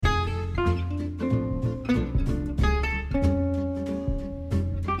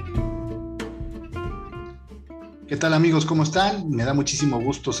tal amigos? ¿Cómo están? Me da muchísimo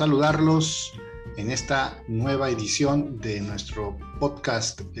gusto saludarlos en esta nueva edición de nuestro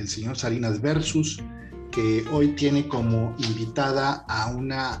podcast El Señor Salinas Versus, que hoy tiene como invitada a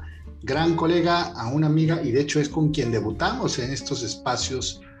una gran colega, a una amiga, y de hecho es con quien debutamos en estos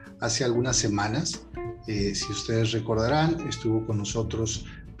espacios hace algunas semanas. Si ustedes recordarán, estuvo con nosotros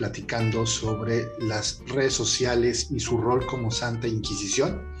platicando sobre las redes sociales y su rol como Santa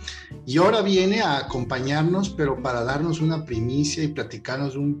Inquisición. Y ahora viene a acompañarnos, pero para darnos una primicia y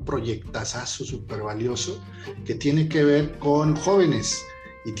platicarnos de un proyectazazo súper valioso que tiene que ver con jóvenes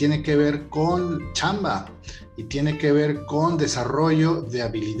y tiene que ver con chamba y tiene que ver con desarrollo de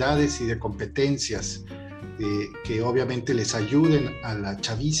habilidades y de competencias que obviamente les ayuden a la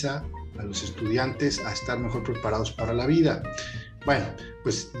chaviza, a los estudiantes a estar mejor preparados para la vida. Bueno,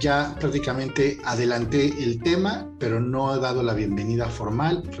 pues ya prácticamente adelanté el tema, pero no he dado la bienvenida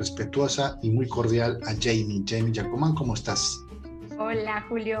formal, respetuosa y muy cordial a Jamie. Jamie Jacomán, ¿cómo estás? Hola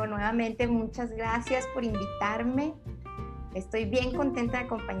Julio, nuevamente muchas gracias por invitarme. Estoy bien contenta de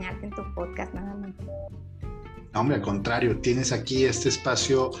acompañarte en tu podcast nuevamente. No, hombre, al contrario, tienes aquí este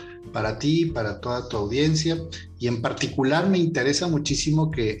espacio para ti, para toda tu audiencia, y en particular me interesa muchísimo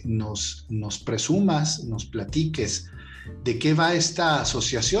que nos presumas, nos platiques de qué va esta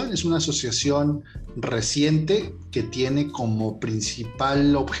asociación. Es una asociación reciente que tiene como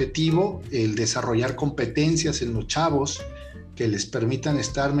principal objetivo el desarrollar competencias en los chavos que les permitan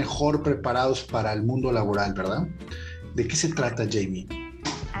estar mejor preparados para el mundo laboral, ¿verdad? ¿De qué se trata, Jamie?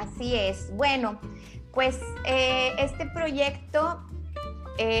 Así es. Bueno, pues este proyecto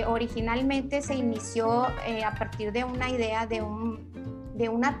originalmente se inició a partir de una idea de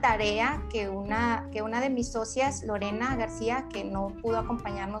una tarea que una de mis socias, Lorena García, que no pudo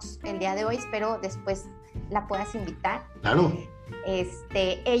acompañarnos el día de hoy, espero después la puedas invitar. Claro.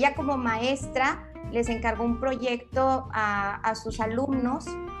 Ella como maestra les encargó un proyecto a sus alumnos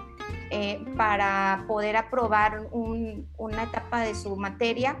para poder aprobar una etapa de su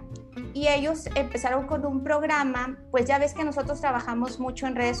materia, y ellos empezaron con un programa. Pues ya ves que nosotros trabajamos mucho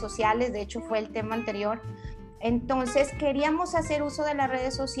en redes sociales, de hecho fue el tema anterior. Entonces queríamos hacer uso de las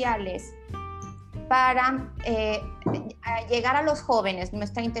redes sociales para llegar a los jóvenes.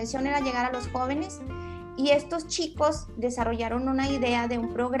 Nuestra intención era llegar a los jóvenes, y estos chicos desarrollaron una idea de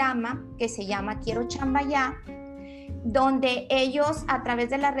un programa que se llama Quiero Chamba Ya, donde ellos a través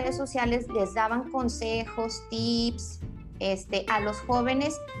de las redes sociales les daban consejos, tips a los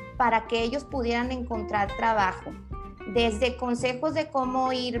jóvenes para que ellos pudieran encontrar trabajo. Desde consejos de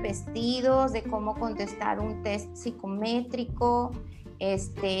cómo ir vestidos, de cómo contestar un test psicométrico,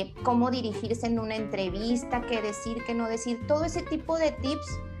 cómo dirigirse en una entrevista, qué decir, qué no decir. Todo ese tipo de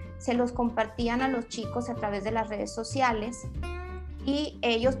tips se los compartían a los chicos a través de las redes sociales, y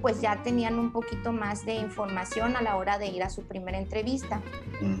ellos pues ya tenían un poquito más de información a la hora de ir a su primera entrevista.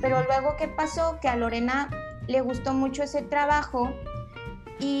 Pero luego, ¿qué pasó? Que a Lorena le gustó mucho ese trabajo,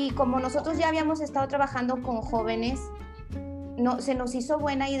 y como nosotros ya habíamos estado trabajando con jóvenes, se nos hizo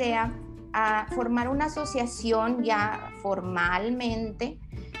buena idea a formar una asociación ya formalmente,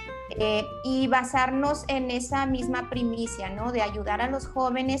 y basarnos en esa misma primicia, ¿no? De ayudar a los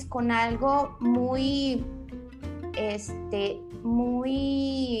jóvenes con algo muy,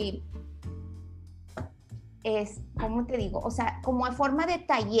 ¿cómo te digo? O sea, como a forma de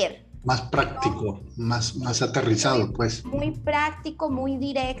taller. Más práctico, ¿no? más aterrizado, pues. Muy práctico, muy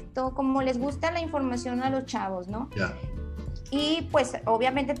directo, como les gusta la información a los chavos, ¿no? Ya. Y pues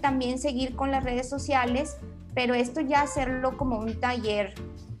obviamente también seguir con las redes sociales, pero esto ya hacerlo como un taller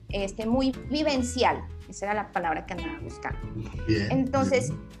muy vivencial. Esa era la palabra que andaba buscando. Bien.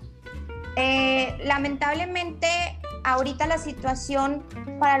 Entonces, lamentablemente ahorita la situación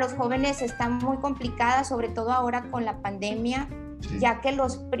para los jóvenes está muy complicada, sobre todo ahora con la pandemia. Sí. Ya que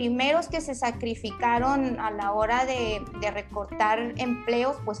los primeros que se sacrificaron a la hora de recortar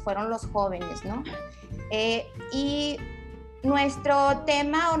empleos pues fueron los jóvenes, ¿no? Y nuestro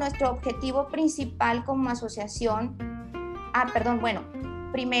tema o nuestro objetivo principal como asociación,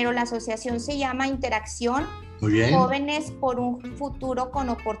 primero la asociación se llama Interacción. Muy bien. Jóvenes por un futuro con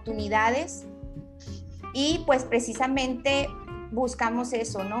oportunidades, y pues precisamente buscamos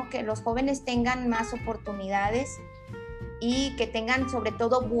eso, ¿no? Que los jóvenes tengan más oportunidades y que tengan sobre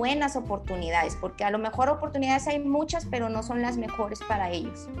todo buenas oportunidades, porque a lo mejor oportunidades hay muchas, pero no son las mejores para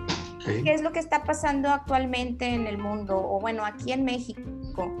ellos. Okay. ¿Qué es lo que está pasando actualmente en el mundo? O bueno, aquí en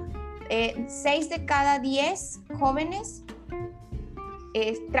México, 6 de cada 10 jóvenes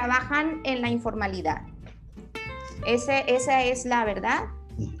trabajan en la informalidad. Esa es la verdad.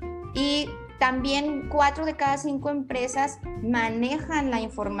 Y También 4 de cada 5 empresas manejan la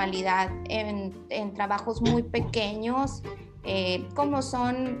informalidad en trabajos muy pequeños, como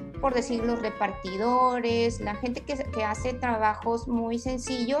son, por decir, los repartidores, la gente que hace trabajos muy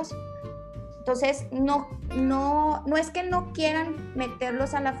sencillos. Entonces, no es que no quieran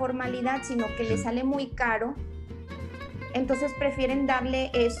meterlos a la formalidad, sino que les sale muy caro. Entonces prefieren darle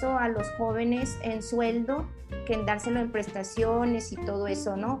eso a los jóvenes en sueldo que en dárselo en prestaciones y todo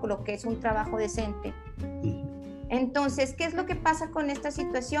eso, ¿no? Lo que es un trabajo decente. Entonces, ¿qué es lo que pasa con esta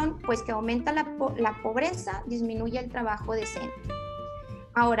situación? Pues que aumenta la pobreza, disminuye el trabajo decente.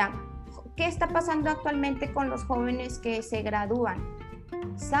 Ahora, ¿qué está pasando actualmente con los jóvenes que se gradúan?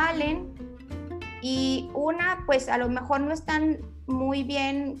 Salen y pues a lo mejor no están muy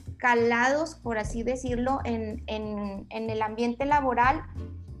bien calados, por así decirlo, en el ambiente laboral,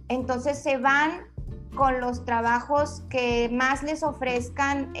 entonces se van con los trabajos que más les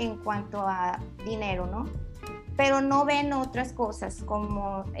ofrezcan en cuanto a dinero, ¿no? Pero no ven otras cosas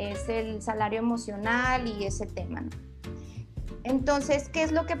como es el salario emocional y ese tema, ¿no? Entonces, ¿qué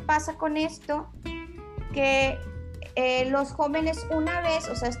es lo que pasa con esto? Que los jóvenes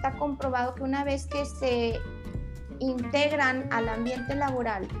está comprobado que una vez que se integran al ambiente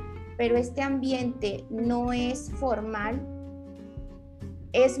laboral, pero este ambiente no es formal,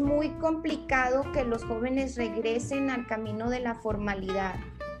 es muy complicado que los jóvenes regresen al camino de la formalidad.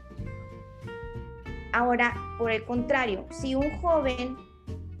 Ahora, por el contrario, si un joven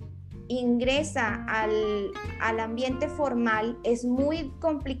ingresa al ambiente formal, es muy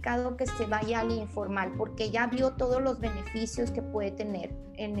complicado que se vaya al informal, porque ya vio todos los beneficios que puede tener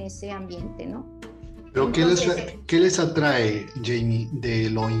en ese ambiente, ¿no? Pero ¿qué les atrae, Jamie, de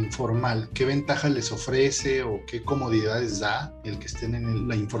lo informal? ¿Qué ventaja les ofrece o qué comodidades da el que estén en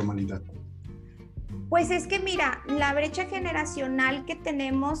la informalidad? Pues es que mira, la brecha generacional que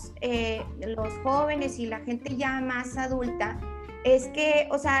tenemos los jóvenes y la gente ya más adulta, es que,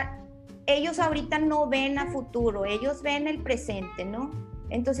 o sea, ellos ahorita no ven a futuro, ellos ven el presente, ¿no?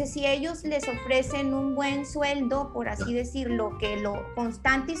 Entonces, si ellos les ofrecen un buen sueldo, por así decirlo, que lo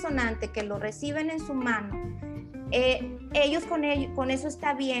constante y sonante, que lo reciben en su mano, ellos con eso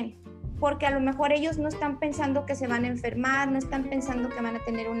está bien, porque a lo mejor ellos no están pensando que se van a enfermar, no están pensando que van a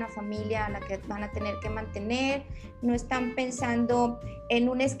tener una familia a la que van a tener que mantener, no están pensando en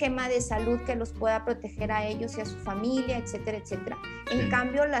un esquema de salud que los pueda proteger a ellos y a su familia, etcétera, etcétera. En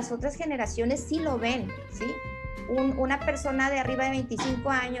cambio, las otras generaciones sí lo ven, ¿sí? Una persona de arriba de 25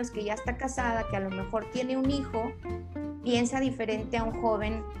 años que ya está casada, que a lo mejor tiene un hijo, piensa diferente a un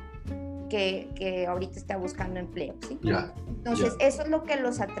joven que ahorita está buscando empleo, ¿sí? Entonces, eso es lo que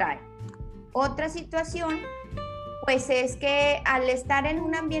los atrae. Otra situación, pues es que al estar en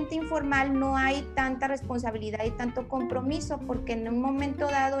un ambiente informal no hay tanta responsabilidad y tanto compromiso, porque en un momento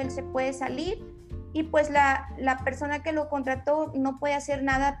dado él se puede salir y pues la persona que lo contrató no puede hacer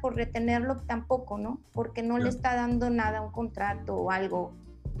nada por retenerlo tampoco, ¿no? Porque no le está dando nada, un contrato o algo.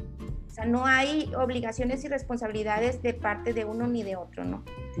 O sea, no hay obligaciones y responsabilidades de parte de uno ni de otro, ¿no?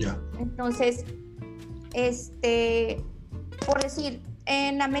 Entonces, por decir,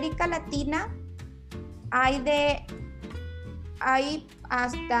 en América Latina hay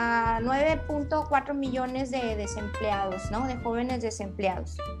hasta 9.4 millones de desempleados, ¿no? De jóvenes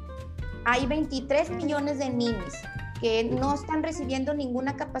desempleados. Hay 23 millones de niños que no están recibiendo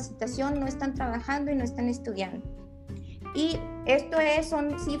ninguna capacitación, no están trabajando y no están estudiando. Y esto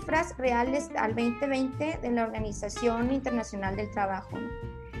son cifras reales al 2020 de la Organización Internacional del Trabajo, ¿no?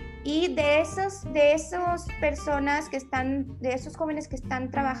 Y de esos personas de esos jóvenes que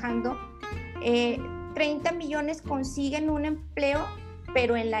están trabajando, 30 millones consiguen un empleo,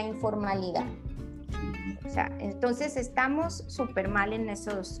 pero en la informalidad. O sea, entonces estamos súper mal en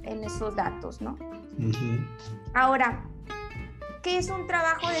esos datos, ¿no? Ahora, ¿qué es un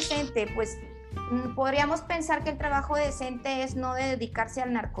trabajo decente? Pues podríamos pensar que el trabajo decente es no dedicarse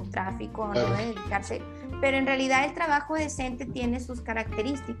al narcotráfico, no dedicarse, pero en realidad el trabajo decente tiene sus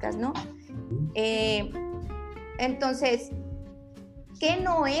características, ¿no? Entonces, ¿qué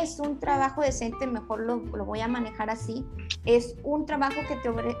no es un trabajo decente? Mejor lo voy a manejar así. Es un trabajo que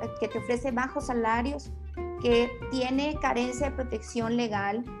te ofrece bajos salarios, que tiene carencia de protección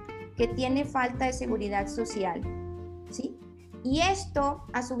legal, que tiene falta de seguridad social, ¿sí? Y esto,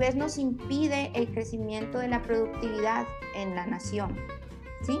 a su vez, nos impide el crecimiento de la productividad en la nación,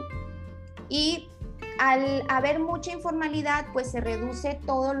 ¿sí? Y al haber mucha informalidad, pues se reduce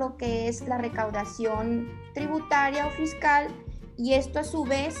todo lo que es la recaudación tributaria o fiscal, y esto a su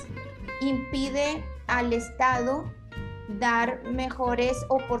vez impide al Estado dar mejores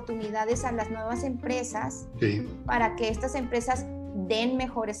oportunidades a las nuevas empresas, para que estas empresas den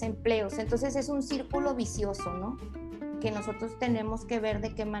mejores empleos. Entonces es un círculo vicioso, ¿no? Que nosotros tenemos que ver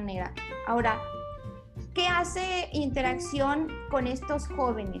de qué manera. Ahora, ¿qué hace interacción con estos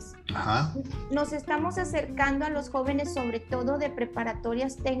jóvenes? Ajá. Nos estamos acercando a los jóvenes, sobre todo de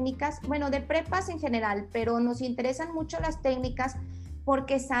preparatorias técnicas, bueno, de prepas en general, pero nos interesan mucho las técnicas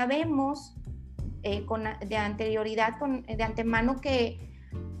porque sabemos de anterioridad, de antemano, que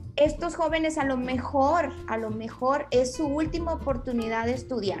estos jóvenes a lo mejor es su última oportunidad de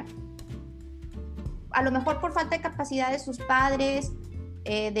estudiar. A lo mejor por falta de capacidad de sus padres,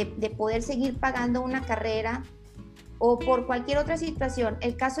 de poder seguir pagando una carrera, o por cualquier otra situación.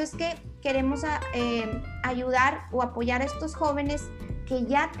 El caso es que queremos ayudar o apoyar a estos jóvenes que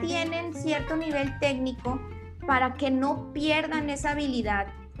ya tienen cierto nivel técnico para que no pierdan esa habilidad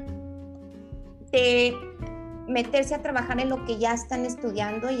de meterse a trabajar en lo que ya están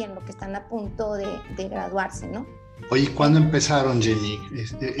estudiando y en lo que están a punto de graduarse, ¿no? Oye, ¿cuándo empezaron, Jenny,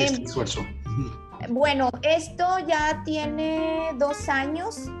 este esfuerzo? Bueno, esto ya tiene 2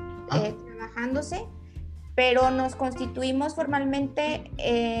 años trabajándose, pero nos constituimos formalmente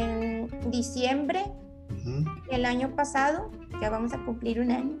en diciembre del año pasado. Ya vamos a cumplir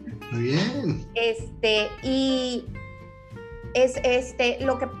 1 año. Muy bien. Y es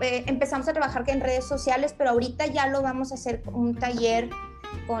lo que empezamos a trabajar en redes sociales, pero ahorita ya lo vamos a hacer un taller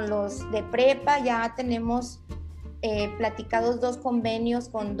con los de prepa. Ya tenemos platicados 2 convenios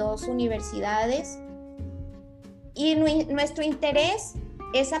con 2 universidades, y nuestro interés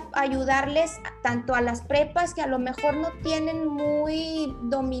es ayudarles tanto a las prepas que a lo mejor no tienen muy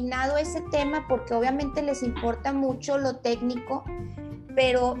dominado ese tema, porque obviamente les importa mucho lo técnico,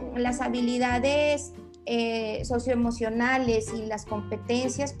 pero las habilidades socioemocionales y las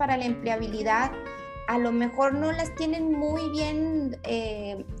competencias para la empleabilidad a lo mejor no las tienen muy bien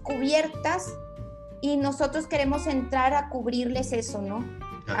cubiertas, y nosotros queremos entrar a cubrirles eso, ¿no?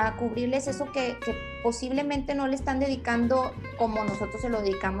 A cubrirles eso que posiblemente no le están dedicando como nosotros se lo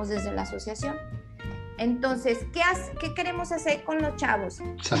dedicamos desde la asociación. Entonces, ¿qué queremos hacer con los chavos?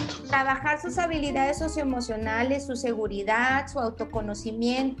 Exacto. Trabajar sus habilidades socioemocionales, su seguridad, su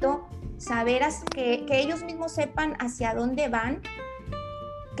autoconocimiento, saber que ellos mismos sepan hacia dónde van,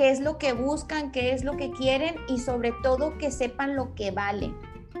 qué es lo que buscan, qué es lo que quieren, y sobre todo que sepan lo que valen.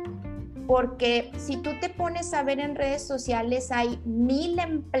 Porque si tú te pones a ver en redes sociales, hay 1000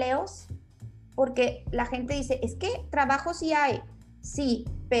 empleos, porque la gente dice, es que trabajo sí hay, sí,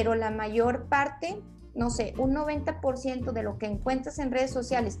 pero la mayor parte, no sé, un 90% de lo que encuentras en redes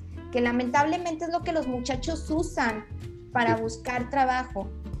sociales, que lamentablemente es lo que los muchachos usan para buscar trabajo,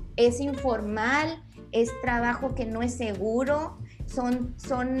 es informal, es trabajo que no es seguro,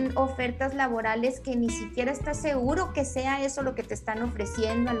 son ofertas laborales que ni siquiera estás seguro que sea eso lo que te están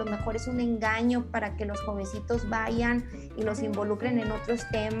ofreciendo. A lo mejor es un engaño para que los jovencitos vayan y los involucren en otros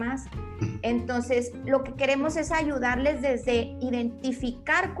temas. Entonces, lo que queremos es ayudarles desde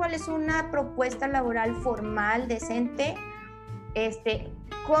identificar cuál es una propuesta laboral formal, decente,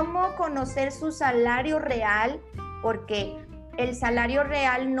 cómo conocer su salario real, porque el salario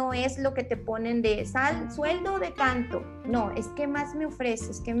real no es lo que te ponen de sueldo de tanto, no, es qué más me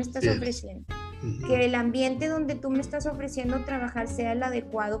ofreces, qué me estás ofreciendo, que el ambiente donde tú me estás ofreciendo trabajar sea el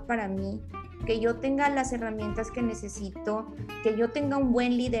adecuado para mí, que yo tenga las herramientas que necesito, que yo tenga un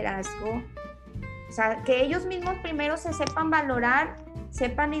buen liderazgo, o sea, que ellos mismos primero se sepan valorar,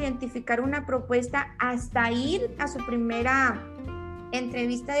 sepan identificar una propuesta hasta ir a su primera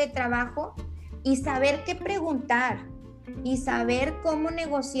entrevista de trabajo y saber qué preguntar y saber cómo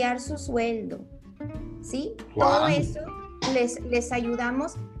negociar su sueldo, ¿sí? Wow. Todo eso les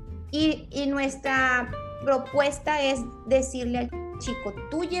ayudamos, y nuestra propuesta es decirle al chico,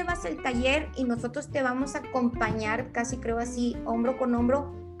 tú llevas el taller y nosotros te vamos a acompañar, casi creo así, hombro con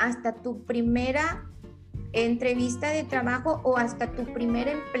hombro, hasta tu primera entrevista de trabajo o hasta tu primer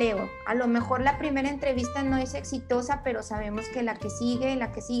empleo. A lo mejor la primera entrevista no es exitosa, pero sabemos que la que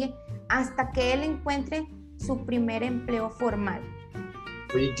sigue, hasta que él encuentre su primer empleo formal.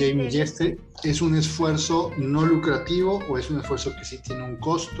 Oye, Jamie, ¿y este es un esfuerzo no lucrativo o es un esfuerzo que sí tiene un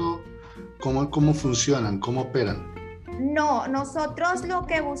costo? ¿Cómo funcionan? ¿Cómo operan? No, nosotros lo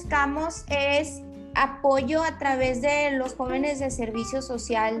que buscamos es apoyo a través de los jóvenes de servicio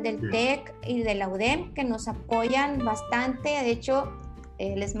social del TEC y de la UDEM, que nos apoyan bastante. De hecho,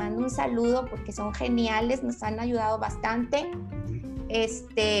 les mando un saludo porque son geniales, nos han ayudado bastante.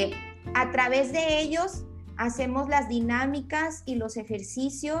 A través de ellos hacemos las dinámicas y los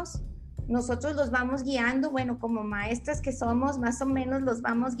ejercicios. Nosotros los vamos guiando, bueno, como maestras que somos, más o menos los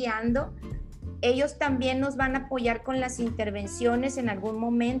vamos guiando. Ellos también nos van a apoyar con las intervenciones en algún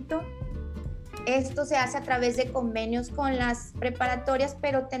momento. Esto se hace a través de convenios con las preparatorias,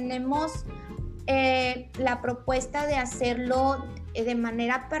 pero tenemos la propuesta de hacerlo de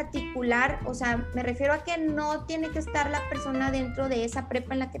manera particular. O sea, me refiero a que no tiene que estar la persona dentro de esa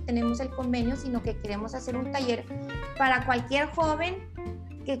prepa en la que tenemos el convenio, sino que queremos hacer un taller para cualquier joven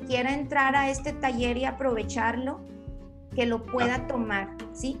que quiera entrar a este taller y aprovecharlo, que lo pueda tomar,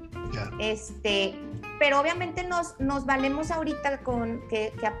 ¿sí? Pero obviamente nos valemos ahorita con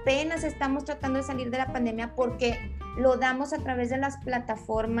que apenas estamos tratando de salir de la pandemia, porque lo damos a través de las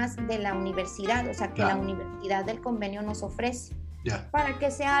plataformas de la universidad, o sea, que la universidad del convenio nos ofrece, para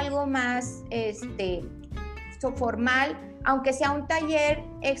que sea algo más formal, aunque sea un taller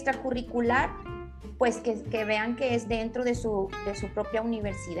extracurricular, pues que vean que es dentro de su propia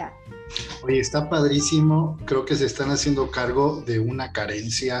universidad. Oye, está padrísimo. Creo que se están haciendo cargo de una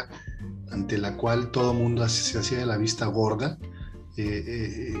carencia ante la cual todo mundo se hacía de la vista gorda.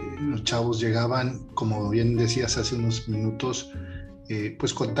 Los chavos llegaban, como bien decías hace unos minutos,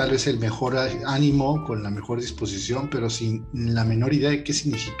 pues con tal vez el mejor ánimo, con la mejor disposición, pero sin la menor idea de qué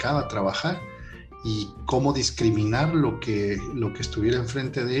significaba trabajar y cómo discriminar lo que estuviera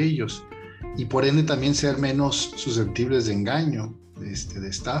enfrente de ellos, y por ende también ser menos susceptibles de engaño, de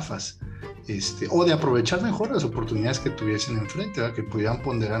estafas, o de aprovechar mejor las oportunidades que tuviesen enfrente, ¿verdad? Que pudieran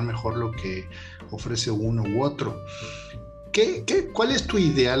ponderar mejor lo que ofrece uno u otro. ¿Cuál es tu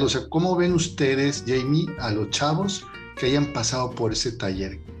ideal? O sea, ¿cómo ven ustedes, Jamie, a los chavos que hayan pasado por ese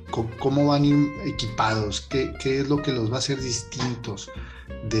taller? ¿Cómo van equipados? ¿Qué es lo que los va a hacer distintos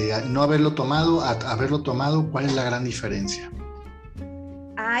de no haberlo tomado a haberlo tomado? ¿Cuál es la gran diferencia?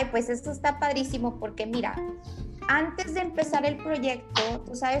 Ay, pues esto está padrísimo, porque mira, antes de empezar el proyecto,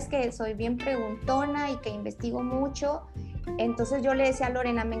 tú sabes que soy bien preguntona y que investigo mucho. Entonces yo le decía a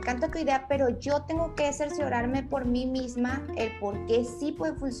Lorena, me encanta tu idea, pero yo tengo que cerciorarme por mí misma el por qué sí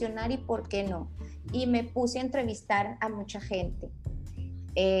puede funcionar y por qué no. Y me puse a entrevistar a mucha gente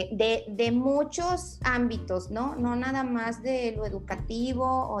de muchos ámbitos, ¿no? No nada más de lo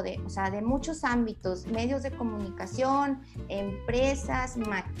educativo, o sea, de muchos ámbitos, medios de comunicación, empresas,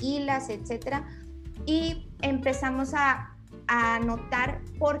 maquilas, etcétera. Y empezamos a notar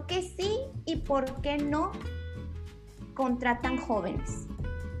por qué sí y por qué no contratan jóvenes.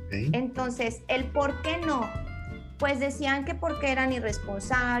 Okay. Entonces, el por qué no, pues decían que porque eran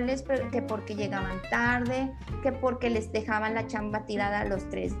irresponsables, que porque llegaban tarde, que porque les dejaban la chamba tirada a los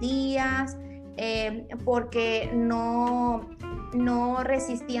 3 días, porque no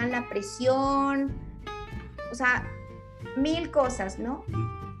resistían la presión, o sea, 1000 cosas, ¿no?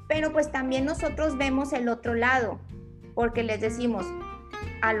 Pero pues también nosotros vemos el otro lado, porque les decimos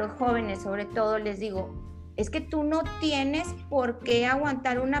a los jóvenes, sobre todo les digo, es que tú no tienes por qué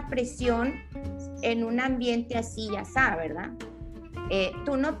aguantar una presión en un ambiente así, ya sabes, ¿verdad?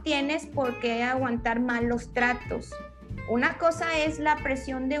 Tú no tienes por qué aguantar malos tratos. Una cosa es la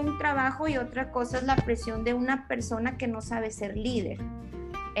presión de un trabajo y otra cosa es la presión de una persona que no sabe ser líder.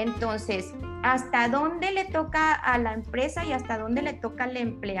 Entonces, ¿hasta dónde le toca a la empresa y hasta dónde le toca al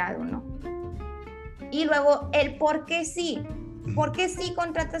empleado, no? Y luego, el por qué sí. ¿Por qué sí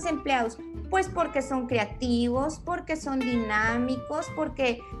contratas empleados? Pues porque son creativos, porque son dinámicos,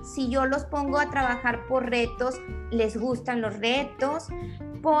 porque si yo los pongo a trabajar por retos, les gustan los retos,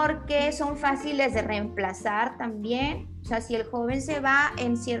 porque son fáciles de reemplazar también. O sea, si el joven se va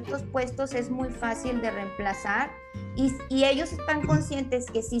en ciertos puestos, es muy fácil de reemplazar. Y ellos están conscientes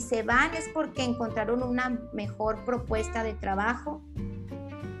que si se van es porque encontraron una mejor propuesta de trabajo,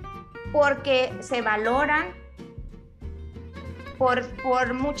 porque se valoran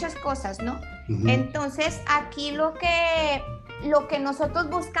por muchas cosas, ¿no? Uh-huh. Entonces, aquí lo que nosotros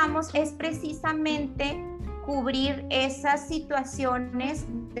buscamos es precisamente cubrir esas situaciones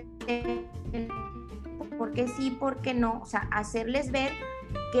de por qué sí, por qué no, o sea, hacerles ver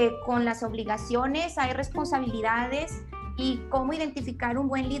que con las obligaciones hay responsabilidades y cómo identificar un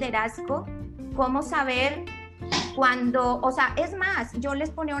buen liderazgo, cómo saber cuando, o sea, es más, yo les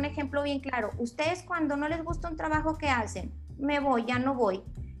ponía un ejemplo bien claro. Ustedes cuando no les gusta un trabajo, ¿qué hacen? Me voy, ya no voy.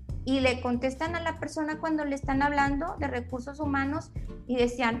 Y le contestan a la persona cuando le están hablando de recursos humanos y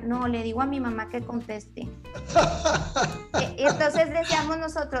decían, no, le digo a mi mamá que conteste. Entonces decíamos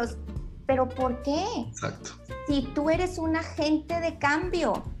nosotros, ¿pero por qué? Exacto. Si tú eres un agente de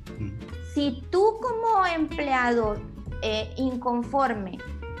cambio, si tú como empleado inconforme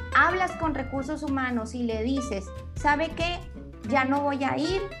hablas con recursos humanos y le dices, ¿sabe qué? Ya no voy a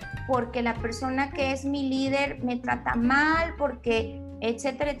ir porque la persona que es mi líder me trata mal, porque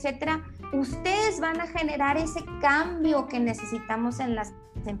etcétera, etcétera. Ustedes van a generar ese cambio que necesitamos en las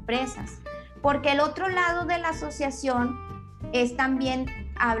empresas, porque el otro lado de la asociación es también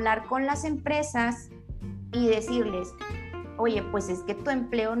hablar con las empresas y decirles, oye, pues es que tu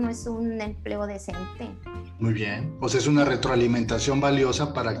empleo no es un empleo decente. Muy bien. O sea, es una retroalimentación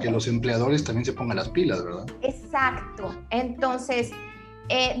valiosa para que los empleadores también se pongan las pilas, ¿verdad? Exacto. Entonces,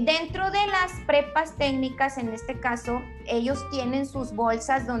 dentro de las prepas técnicas, en este caso, ellos tienen sus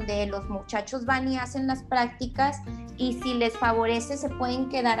bolsas donde los muchachos van y hacen las prácticas y si les favorece se pueden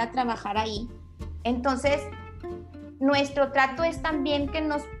quedar a trabajar ahí. Entonces, nuestro trato es también que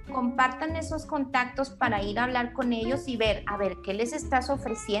nos compartan esos contactos para ir a hablar con ellos y ver, a ver, ¿qué les estás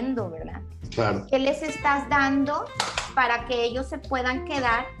ofreciendo, verdad? Claro. ¿Qué les estás dando para que ellos se puedan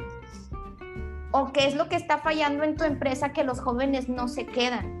quedar? ¿O qué es lo que está fallando en tu empresa que los jóvenes no se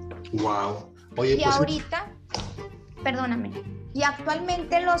quedan? Wow. Oye, y pues ahorita, perdóname, y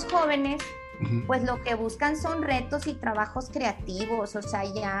actualmente los jóvenes, uh-huh, pues lo que buscan son retos y trabajos creativos, o sea,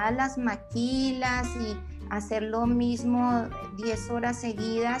 ya las maquilas y hacer lo mismo 10 horas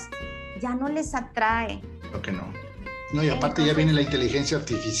seguidas, ya no les atrae. Creo que no. No, y aparte ya viene la inteligencia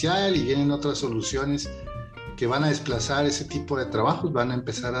artificial y vienen otras soluciones que van a desplazar ese tipo de trabajos, van a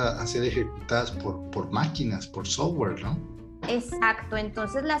empezar a ser ejecutadas por máquinas, por software, ¿no? Exacto,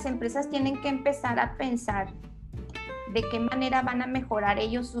 entonces las empresas tienen que empezar a pensar de qué manera van a mejorar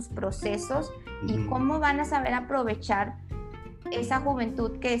ellos sus procesos y cómo van a saber aprovechar esa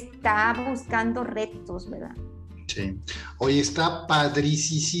juventud que está buscando retos, ¿verdad? Sí. Oye, está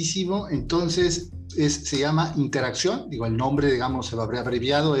padricísimo. Entonces, se llama Interacción. Digo, el nombre, digamos, se va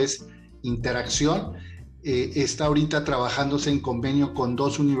abreviado, es Interacción. Está ahorita trabajándose en convenio con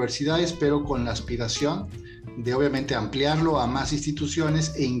 2 universidades, pero con la aspiración de, obviamente, ampliarlo a más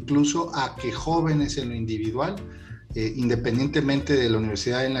instituciones e incluso a que jóvenes en lo individual, independientemente de la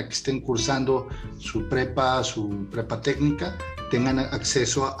universidad en la que estén cursando su prepa técnica, tengan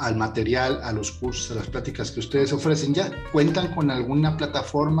acceso al material, a los cursos, a las pláticas que ustedes ofrecen. ¿Ya cuentan con alguna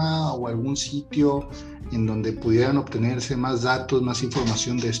plataforma o algún sitio en donde pudieran obtenerse más datos, más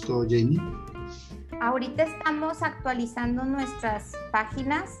información de esto, Jamie? Ahorita estamos actualizando nuestras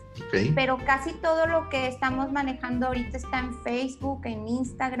páginas, Okay. pero casi todo lo que estamos manejando ahorita está en Facebook, en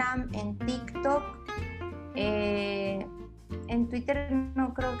Instagram, en TikTok, en Twitter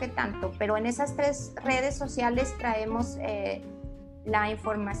no creo que tanto, pero en esas 3 redes sociales traemos la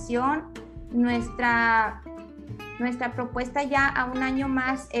información. Nuestra propuesta ya a un año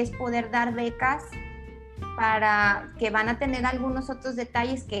más es poder dar becas para que van a tener algunos otros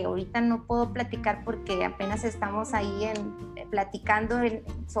detalles que ahorita no puedo platicar porque apenas estamos ahí platicando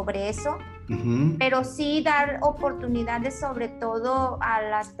sobre eso, Uh-huh. pero sí dar oportunidades sobre todo a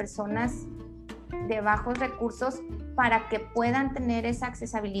las personas de bajos recursos para que puedan tener esa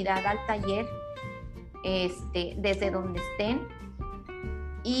accesibilidad al taller desde donde estén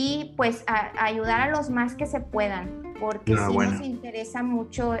y pues ayudar a los más que se puedan, porque sí bueno, nos interesa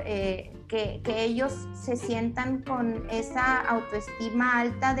mucho que ellos se sientan con esa autoestima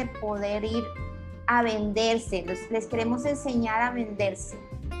alta de poder ir a venderse. Les queremos enseñar a venderse.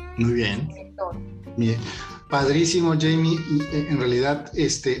 Muy bien. Bien. Padrísimo, Jamie. Y en realidad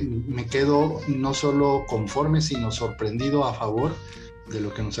me quedo no solo conforme, sino sorprendido a favor de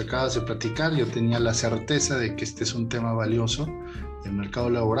lo que nos acabas de platicar. Yo tenía la certeza de que este es un tema valioso del mercado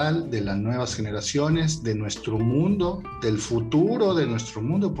laboral, de las nuevas generaciones, de nuestro mundo, del futuro de nuestro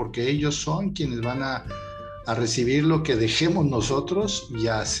mundo, porque ellos son quienes van a recibir lo que dejemos nosotros y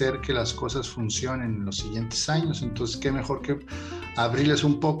a hacer que las cosas funcionen en los siguientes años. Entonces, qué mejor que abrirles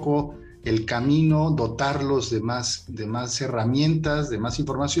un poco el camino, dotarlos de más herramientas, de más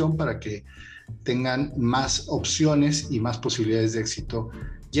información para que tengan más opciones y más posibilidades de éxito.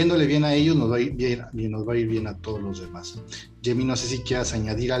 Yéndole bien a ellos, nos va a ir bien, nos va a ir bien a todos los demás. Jamie, no sé si quieras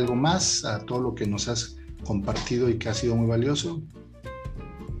añadir algo más a todo lo que nos has compartido y que ha sido muy valioso.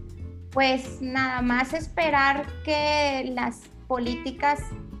 Pues nada más esperar que las políticas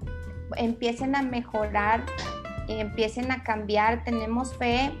empiecen a mejorar, empiecen a cambiar. Tenemos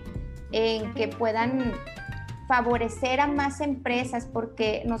fe en que puedan favorecer a más empresas,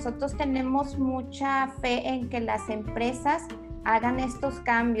 porque nosotros tenemos mucha fe en que las empresas estos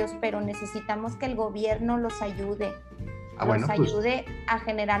cambios, pero necesitamos que el gobierno los ayude, ayude a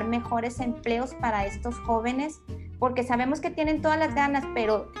generar mejores empleos para estos jóvenes, porque sabemos que tienen todas las ganas,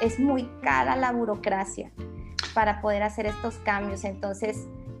 pero es muy cara la burocracia para poder hacer estos cambios. Entonces,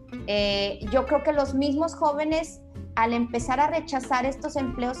 yo creo que los mismos jóvenes, al empezar a rechazar estos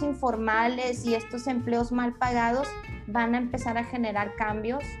empleos informales y estos empleos mal pagados, van a empezar a generar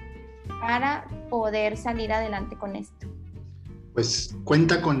cambios para poder salir adelante con esto. Pues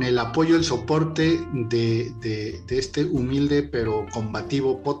cuenta con el apoyo, el soporte de este humilde pero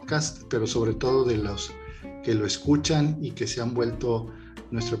combativo podcast, pero sobre todo de los que lo escuchan y que se han vuelto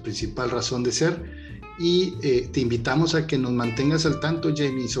nuestra principal razón de ser. Y te invitamos a que nos mantengas al tanto,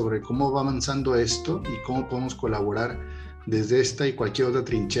 Jamie, sobre cómo va avanzando esto y cómo podemos colaborar desde esta y cualquier otra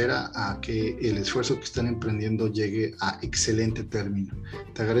trinchera a que el esfuerzo que están emprendiendo llegue a excelente término.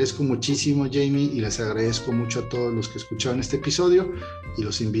 Te agradezco muchísimo, Jamie, y les agradezco mucho a todos los que escucharon este episodio y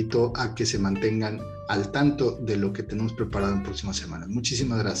los invito a que se mantengan al tanto de lo que tenemos preparado en próximas semanas.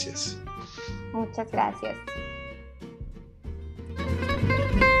 Muchísimas gracias. Muchas gracias.